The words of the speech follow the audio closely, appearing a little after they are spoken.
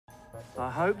I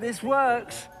hope this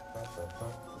works.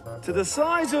 To the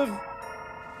size of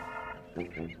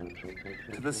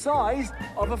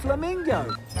a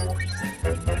flamingo.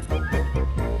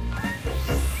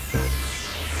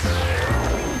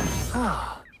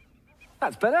 Ah,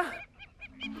 that's better.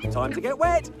 Time to get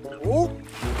wet. Oh.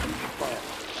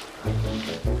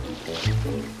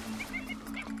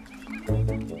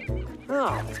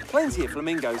 Ah, there's plenty of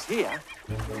flamingos here.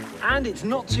 And it's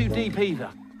not too deep either,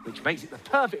 which makes it the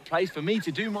perfect place for me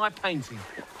to do my painting.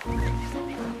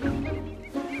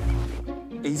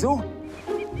 Easel.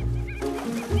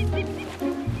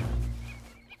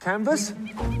 Canvas.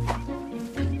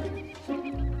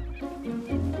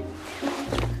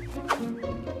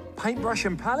 Paintbrush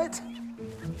and palette.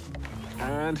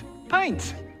 And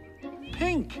paint.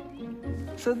 Pink.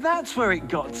 So that's where it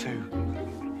got to.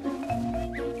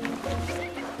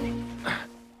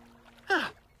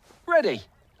 Ready.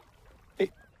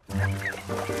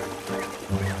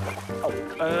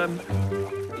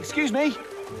 Excuse me.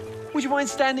 Would you mind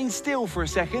standing still for a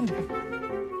second?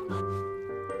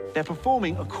 They're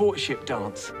performing a courtship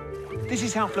dance. This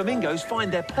is how flamingos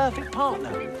find their perfect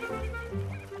partner.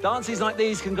 Dances like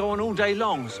these can go on all day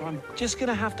long, so I'm just going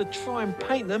to have to try and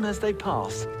paint them as they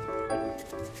pass.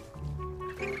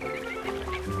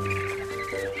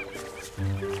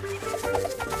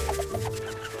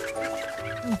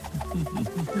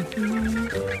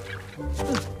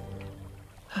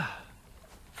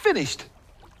 Finished.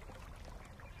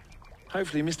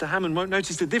 Hopefully Mr. Hammond won't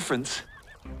notice the difference.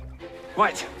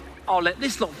 Right, I'll let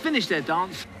this lot finish their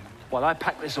dance while I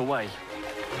pack this away.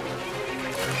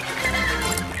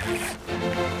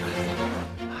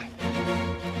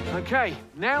 OK,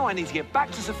 now I need to get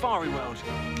back to Safari World.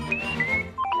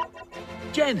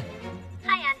 Jen.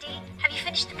 Hi, Andy. Have you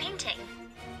finished the painting?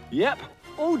 Yep,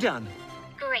 all done.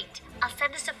 Great. I'll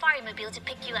send the Safari Mobile to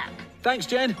pick you up. Thanks,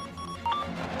 Jen.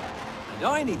 And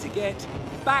I need to get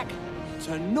back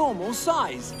to normal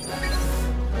size.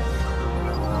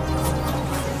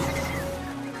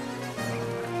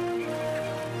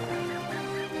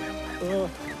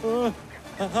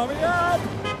 Hurry up!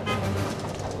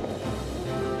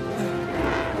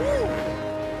 Woo,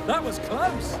 that was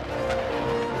close.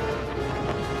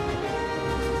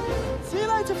 See you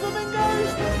later,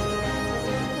 flamingos!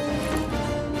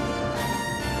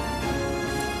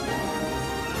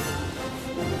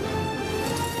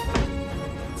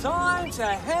 Time to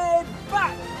head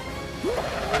back.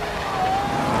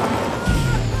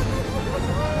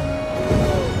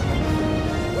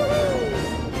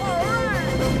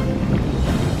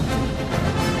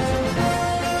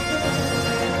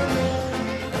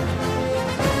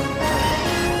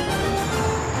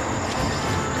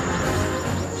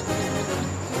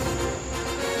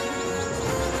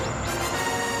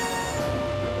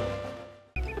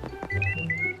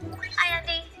 Hi,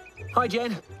 Andy. Hi,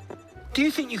 Jen. Do you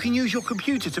think you can use your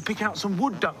computer to pick out some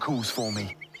wood duck calls for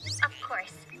me? Of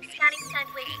course. Scanning sound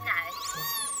waves now.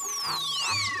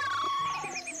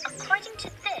 According to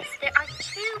this, there are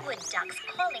 2 wood ducks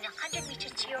calling 100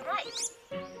 meters to your right.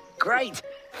 Great.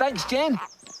 Thanks, Jen.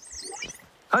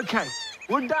 OK,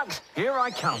 wood ducks, here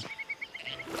I come.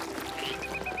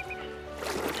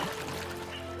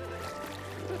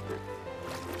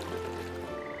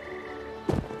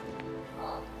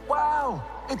 Wow,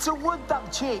 it's a wood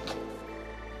duck chick.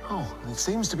 Oh, it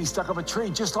seems to be stuck up a tree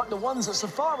just like the ones at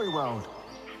Safari World.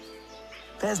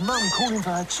 There's Mum calling for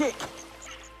her chick.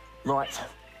 Right,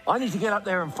 I need to get up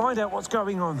there and find out what's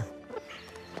going on.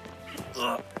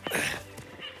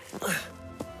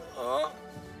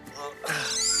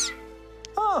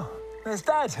 Oh, there's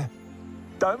Dad.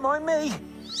 Don't mind me.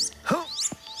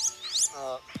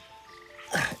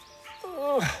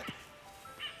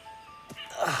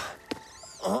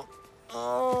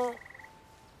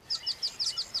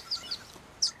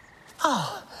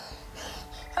 Oh,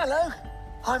 hello.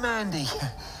 I'm Andy.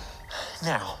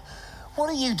 Now, what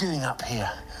are you doing up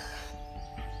here?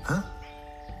 Huh?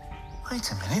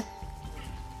 Wait a minute.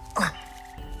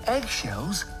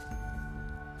 Eggshells?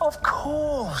 Of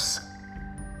course.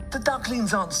 The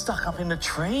ducklings aren't stuck up in the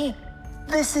tree.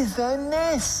 This is their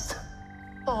nest.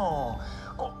 Oh,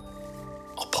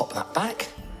 I'll pop that back.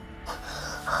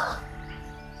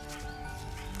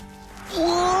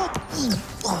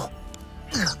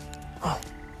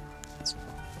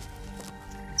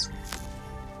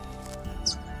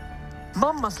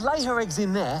 Mum must lay her eggs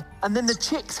in there, and then the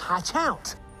chicks hatch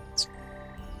out.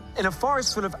 In a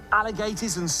forest full of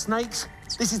alligators and snakes,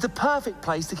 this is the perfect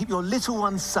place to keep your little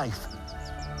ones safe.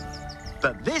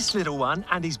 But this little one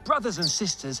and his brothers and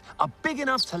sisters are big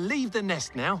enough to leave the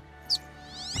nest now.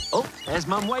 Oh, there's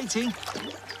Mum waiting.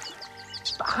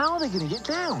 But how are they going to get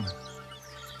down?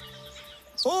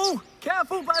 Oh,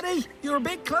 careful, buddy. You're a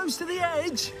bit close to the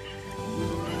edge.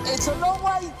 It's a long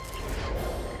way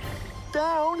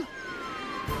down.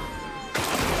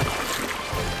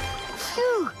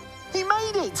 Phew, he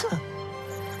made it.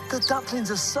 The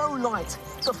ducklings are so light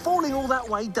that falling all that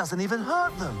way doesn't even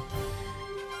hurt them.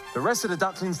 The rest of the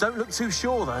ducklings don't look too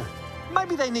sure, though.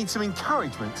 Maybe they need some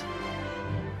encouragement.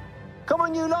 Come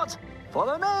on, you lot.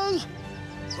 Follow me.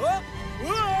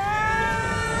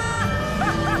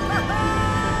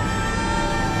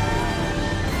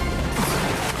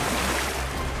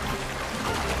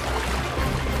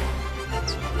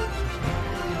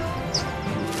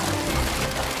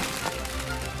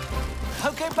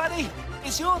 OK, buddy.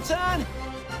 It's your turn.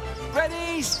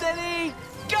 Ready, steady,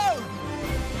 go!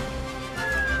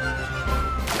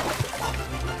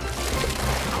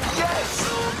 Yes!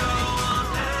 We'll go on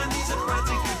Andy's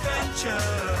aquatic adventures.